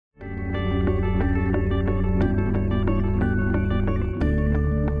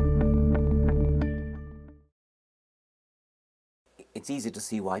it's easy to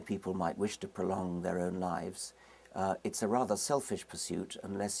see why people might wish to prolong their own lives. It's a rather selfish pursuit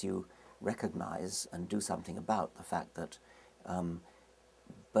unless you recognize and do something about the fact that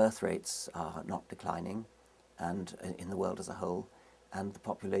birth rates are not declining, and in the world as a whole, and the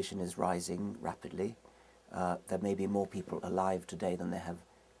population is rising rapidly. There may be more people alive today than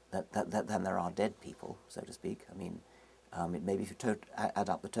than there are dead people, so to speak. I mean, it may be if you add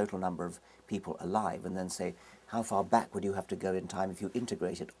up the total number of people alive and then say, how far back would you have to go in time if you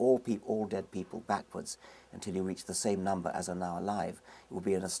integrated all dead people backwards until you reach the same number as are now alive? It would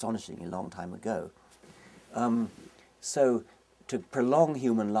be an astonishingly long time ago. So to prolong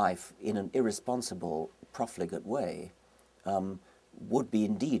human life in an irresponsible, profligate way would be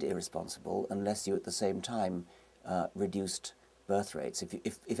indeed irresponsible unless you at the same time reduced birth rates.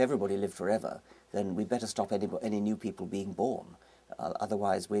 If everybody lived forever, then we better stop any new people being born.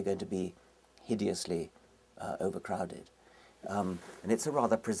 Otherwise we're going to be hideously overcrowded. And it's a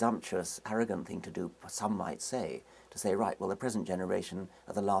rather presumptuous, arrogant thing to do, some might say, to say, right, well, the present generation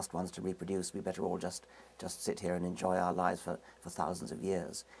are the last ones to reproduce. We better all just sit here and enjoy our lives for thousands of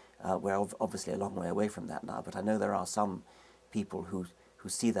years. We're obviously a long way away from that now, but I know there are some people who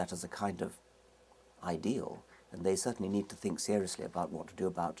see that as a kind of ideal, and they certainly need to think seriously about what to do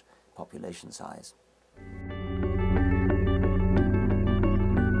about population size.